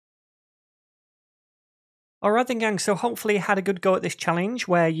Alright then gang, so hopefully you had a good go at this challenge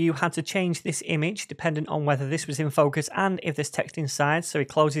where you had to change this image dependent on whether this was in focus and if there's text inside, so he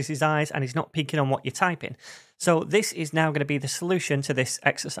closes his eyes and he's not peeking on what you're typing. So this is now going to be the solution to this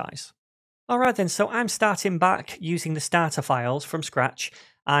exercise. Alright then, so I'm starting back using the starter files from scratch,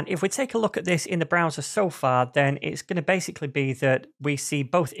 and if we take a look at this in the browser so far, then it's going to basically be that we see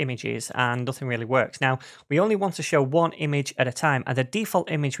both images and nothing really works. Now, we only want to show one image at a time, and the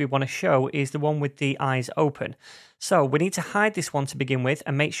default image we want to show is the one with the eyes open. So we need to hide this one to begin with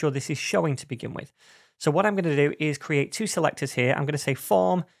and make sure this is showing to begin with. So what I'm going to do is create two selectors here. I'm going to say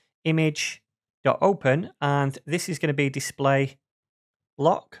form image.open, and this is going to be display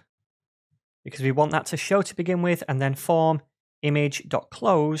block, because we want that to show to begin with, and then form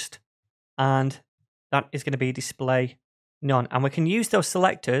image.closed, and that is going to be display none. And we can use those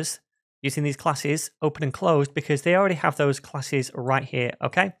selectors using these classes open and closed because they already have those classes right here.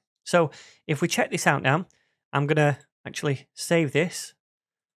 Okay, so if we check this out now, I'm going to actually save this,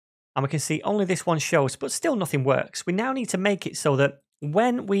 and we can see only this one shows, but still nothing works. We now need to make it so that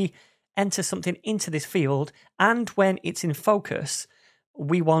when we enter something into this field and when it's in focus,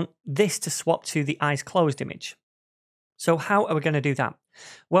 we want this to swap to the eyes closed image. So how are we going to do that?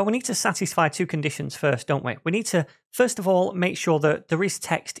 Well, we need to satisfy two conditions first, don't we? We need to, first of all, make sure that there is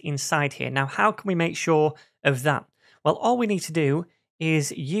text inside here. Now, how can we make sure of that? Well, all we need to do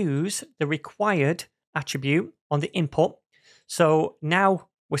is use the required attribute on the input. So now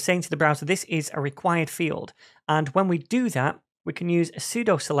we're saying to the browser, this is a required field. And when we do that, we can use a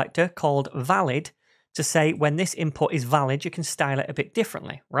pseudo selector called valid to say when this input is valid, you can style it a bit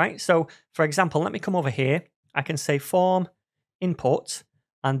differently, right? So for example, let me come over here. I can say form input,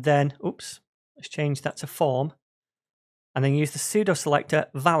 and then, oops, let's change that to form, and then use the pseudo selector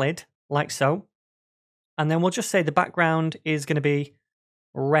valid, like so. And then we'll just say the background is going to be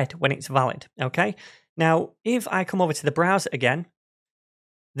red when it's valid, okay? Now, if I come over to the browser again,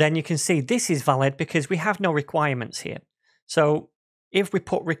 then you can see this is valid because we have no requirements here. So if we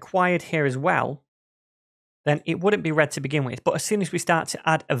put required here as well, then it wouldn't be red to begin with. But as soon as we start to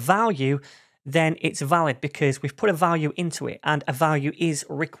add a value, then it's valid because we've put a value into it and a value is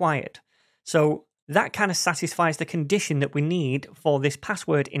required. So that kind of satisfies the condition that we need for this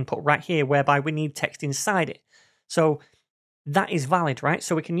password input right here, whereby we need text inside it. So that is valid, right?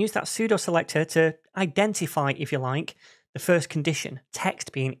 So we can use that pseudo selector to identify, if you like, the first condition,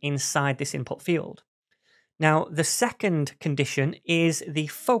 text being inside this input field. Now, the second condition is the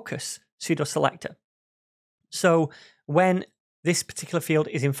focus pseudo selector. So when this particular field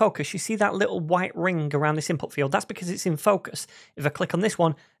is in focus, you see that little white ring around this input field. That's because it's in focus. If I click on this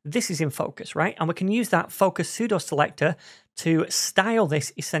one, this is in focus, right? And we can use that focus pseudo selector to style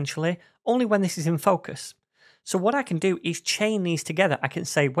this essentially only when this is in focus. So what I can do is chain these together. I can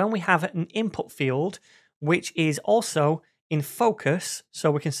say when we have an input field, which is also in focus, so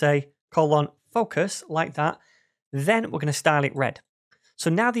we can say colon focus like that, then we're going to style it red.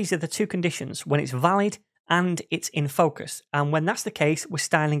 So now these are the two conditions, when it's valid and it's in focus. And when that's the case, we're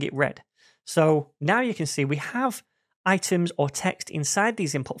styling it red. So now you can see we have items or text inside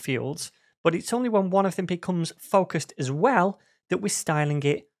these input fields, but it's only when one of them becomes focused as well that we're styling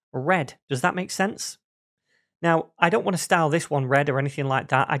it red. Does that make sense? Now, I don't want to style this one red or anything like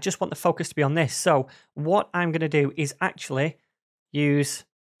that. I just want the focus to be on this. So what I'm going to do is actually use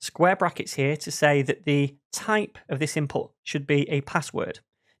square brackets here to say that the type of this input should be a password.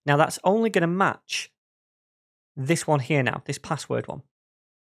 Now, that's only going to match this one here now, this password one.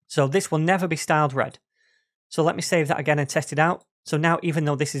 So this will never be styled red. So let me save that again and test it out. So now, even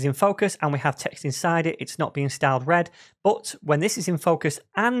though this is in focus and we have text inside it, it's not being styled red. But when this is in focus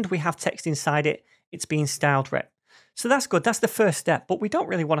and we have text inside it, it's being styled red. So that's good. That's the first step. But we don't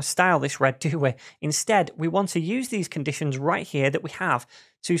really want to style this red, do we? Instead, we want to use these conditions right here that we have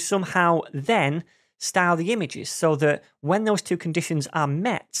to somehow then style the images so that when those two conditions are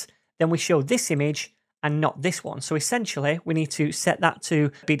met, then we show this image and not this one. So essentially, we need to set that to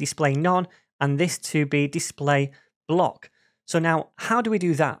be display none and this to be display block. So now, how do we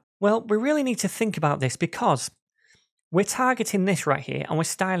do that? Well, we really need to think about this because we're targeting this right here and we're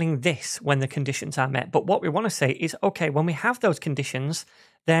styling this when the conditions are met. But what we want to say is, okay, when we have those conditions,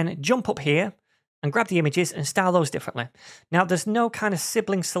 then jump up here and grab the images and style those differently. Now, there's no kind of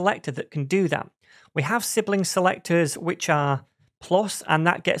sibling selector that can do that. We have sibling selectors which are plus, and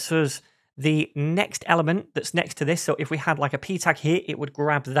that gets us the next element that's next to this. So if we had like a p tag here, it would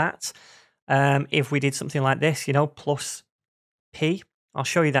grab that. If we did something like this, you know, plus p, I'll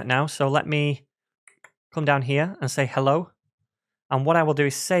show you that now. So let me come down here and say hello. And what I will do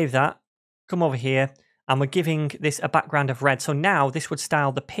is save that, come over here, and we're giving this a background of red. So now this would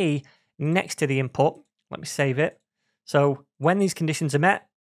style the P next to the input Let me save it. So when these conditions are met,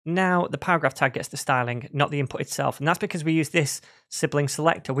 now the paragraph tag gets the styling, not the input itself. And that's because we use this sibling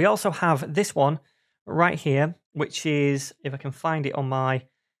selector. We also have this one right here, which is, if I can find it on my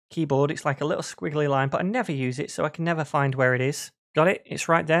keyboard, it's like a little squiggly line, but I never use it, so I can never find where it is. Got it? It's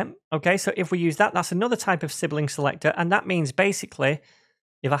right there. Okay, so if we use that, that's another type of sibling selector. And that means basically,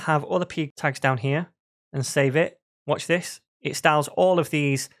 if I have other p tags down here and save it, watch this, it styles all of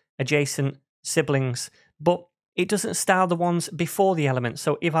these adjacent siblings, but it doesn't style the ones before the element.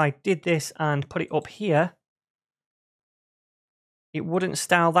 So if I did this and put it up here, it wouldn't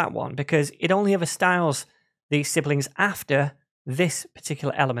style that one because it only ever styles these siblings after this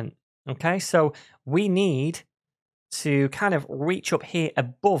particular element. Okay, so we need to kind of reach up here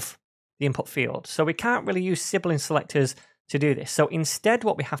above the input field. So we can't really use sibling selectors to do this. So instead,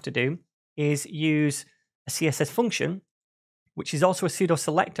 what we have to do is use a CSS function, which is also a pseudo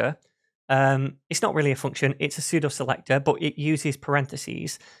selector. It's not really a function, it's a pseudo selector, but it uses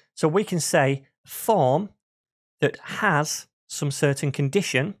parentheses. So we can say form that has some certain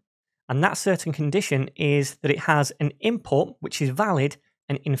condition, and that certain condition is that it has an input which is valid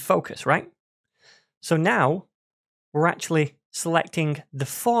and in focus, right? So now we're actually selecting the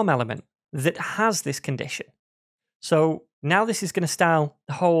form element that has this condition. So now this is going to style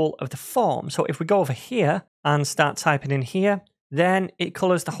the whole of the form. So if we go over here and start typing in here, then it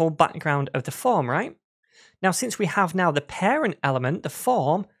colors the whole background of the form, right? Now, since we have now the parent element, the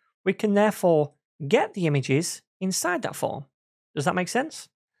form, we can therefore get the images inside that form. Does that make sense?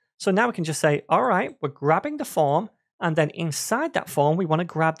 So now we can just say, all right, we're grabbing the form, and then inside that form, we want to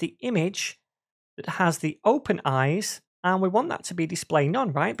grab the image that has the open eyes, and we want that to be display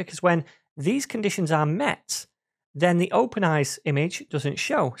none, right? Because when these conditions are met, then the open eyes image doesn't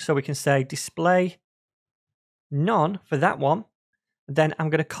show. So we can say display none for that one. Then I'm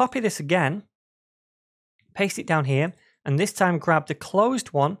going to copy this again, paste it down here, and this time grab the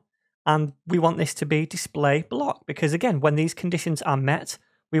closed one, and we want this to be display block, because again, when these conditions are met,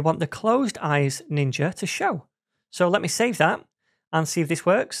 we want the closed eyes ninja to show. So let me save that and see if this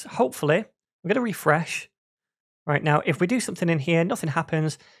works. Hopefully, I'm going to refresh. Right now, if we do something in here, nothing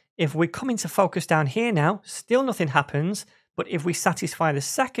happens. If we come into focus down here now, still nothing happens. But if we satisfy the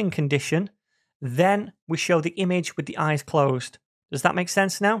second condition, then we show the image with the eyes closed. Does that make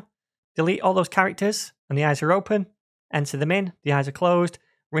sense now? Delete all those characters and the eyes are open. Enter them in, the eyes are closed.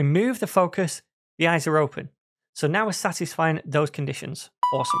 Remove the focus, the eyes are open. So now we're satisfying those conditions.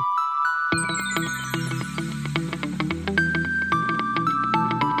 Awesome.